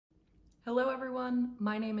Hello everyone,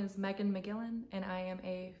 my name is MeghanMcGillin and I am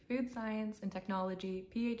a food science and technology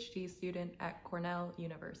PhD student at Cornell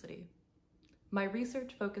University. My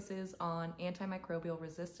research focuses on antimicrobial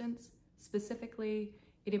resistance. Specifically,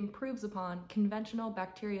 it improves upon conventional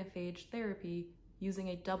bacteriophage therapy using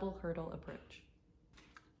a double hurdle approach.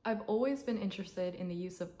 I've always been interested in the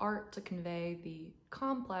use of art to convey the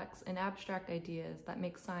complex and abstract ideas that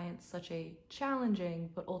make science such a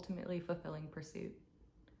challenging but ultimately fulfilling pursuit.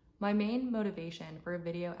 My main motivation for a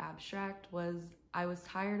video abstract was I was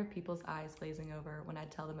tired of people's eyes glazing over when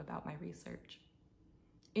I'd tell them about my research.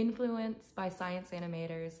 Influenced by science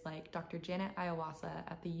animators like Dr. Janet Iowasa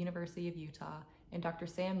at the University of Utah and Dr.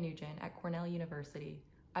 Sam Nugent at Cornell University,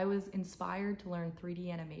 I was inspired to learn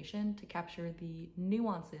 3D animation to capture the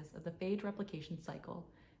nuances of the phage replication cycle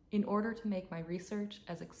in order to make my research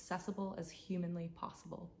as accessible as humanly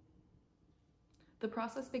possible. The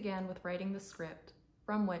process began with writing the script,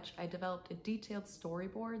 from which I developed a detailed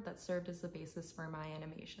storyboard that served as the basis for my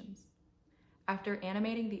animations. After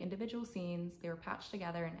animating the individual scenes, they were patched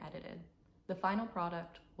together and edited. The final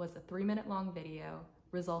product was a 3-minute long video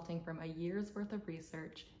resulting from a year's worth of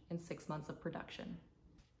research and 6 months of production.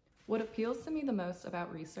 What appeals to me the most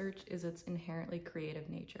about research is its inherently creative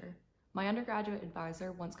nature. My undergraduate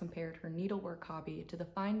advisor once compared her needlework hobby to the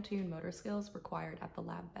fine-tuned motor skills required at the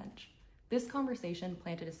lab bench. This conversation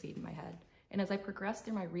planted a seed in my head, and as I progressed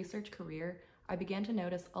through my research career, I began to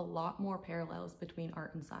notice a lot more parallels between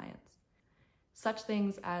art and science. Such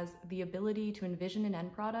things as the ability to envision an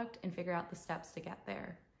end product and figure out the steps to get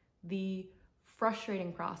there, the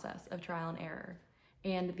frustrating process of trial and error,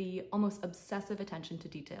 and the almost obsessive attention to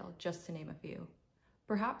detail, just to name a few.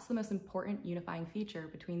 Perhaps the most important unifying feature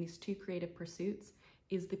between these two creative pursuits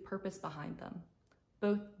is the purpose behind them.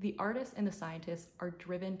 Both the artist and the scientist are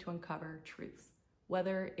driven to uncover truths,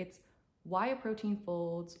 whether it's why a protein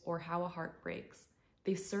folds or how a heart breaks.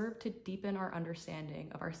 They serve to deepen our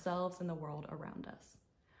understanding of ourselves and the world around us.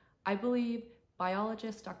 I believe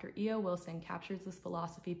biologist Dr. E.O. Wilson captures this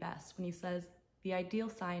philosophy best when he says, "The ideal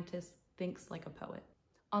scientist thinks like a poet."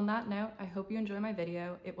 On that note, I hope you enjoy my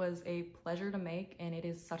video. It was a pleasure to make, and it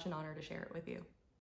is such an honor to share it with you.